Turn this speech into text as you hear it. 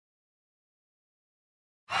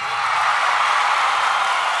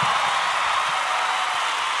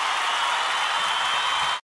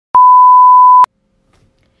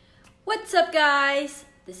What's up, guys?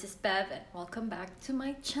 This is Bev and welcome back to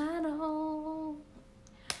my channel.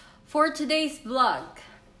 For today's vlog,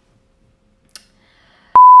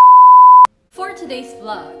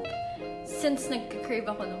 since nagka-crave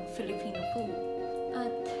ako ng Filipino food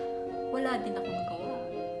at wala din ako magawa,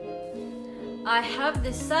 I have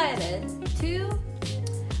decided to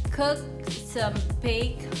cook some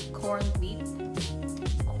baked corned beef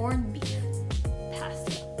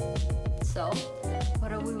pasta. So,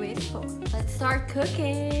 what are we waiting for? Let's start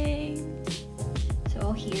cooking.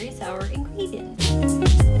 So here is our ingredients.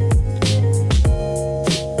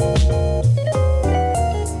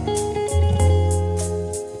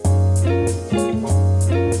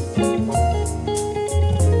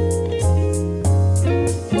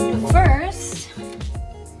 First,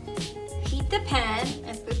 heat the pan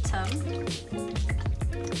and put some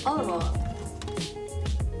olive oil.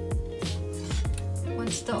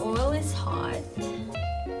 Once the oil is hot, you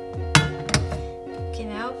can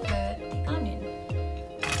now put the onion.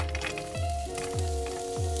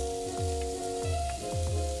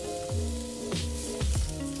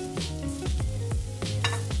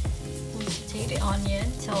 We'll saute the onion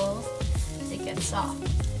till they get soft.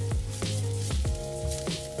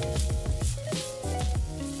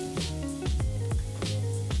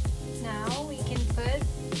 Now we can put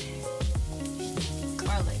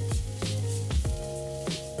garlic.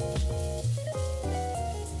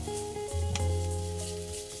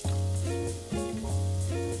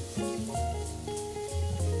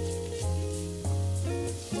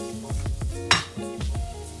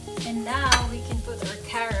 And now we can put our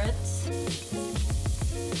carrots.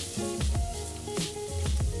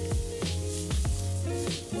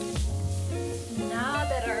 Now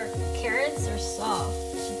that our carrots are soft,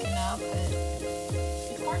 you can now put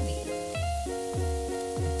the corned beef.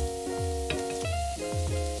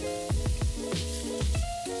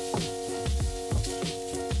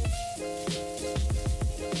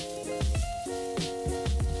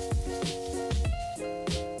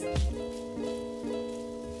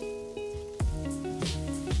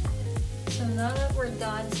 So now that we're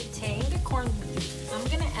done sauteing the corned beef, I'm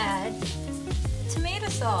gonna add tomato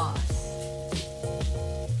sauce.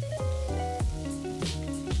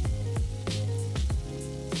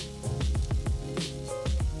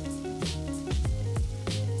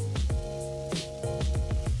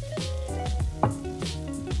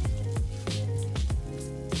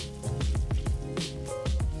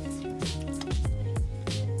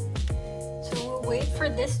 So we'll wait for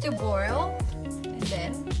this to boil and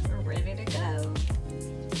then we're ready to go.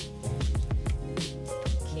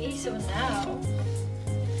 Okay, so now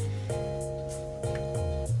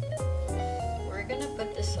we're gonna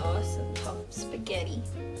put the sauce on top of spaghetti.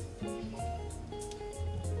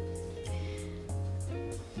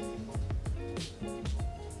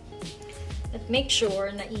 At make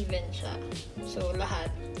sure na even siya. So lahat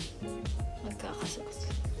magkakasauce.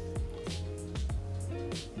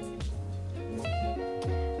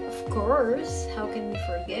 Of course, how can we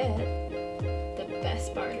forget the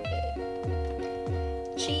best part of it?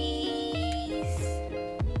 Cheese!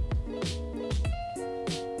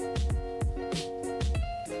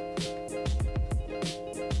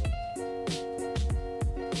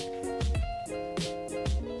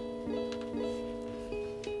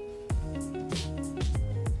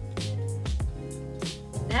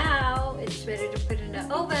 Now it's ready to put in the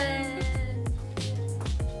oven.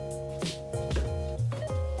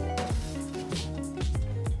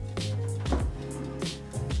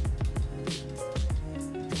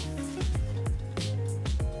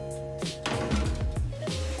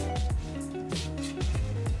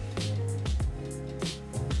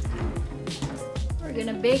 We're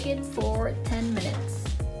gonna bake it for 10 minutes.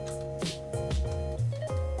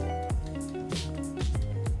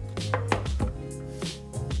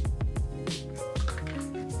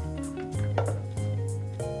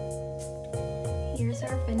 Here's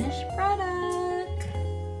our finished product.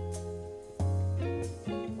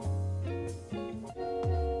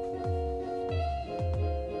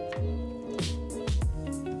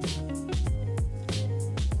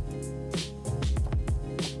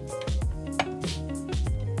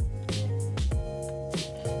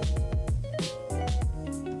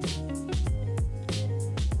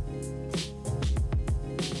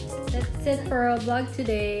 That's it for our vlog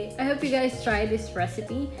today. I hope you guys try this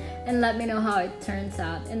recipe and let me know how it turns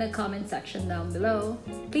out in the comment section down below.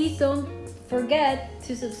 Please don't forget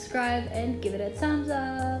to subscribe and give it a thumbs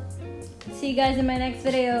up. See you guys in my next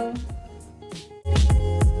video.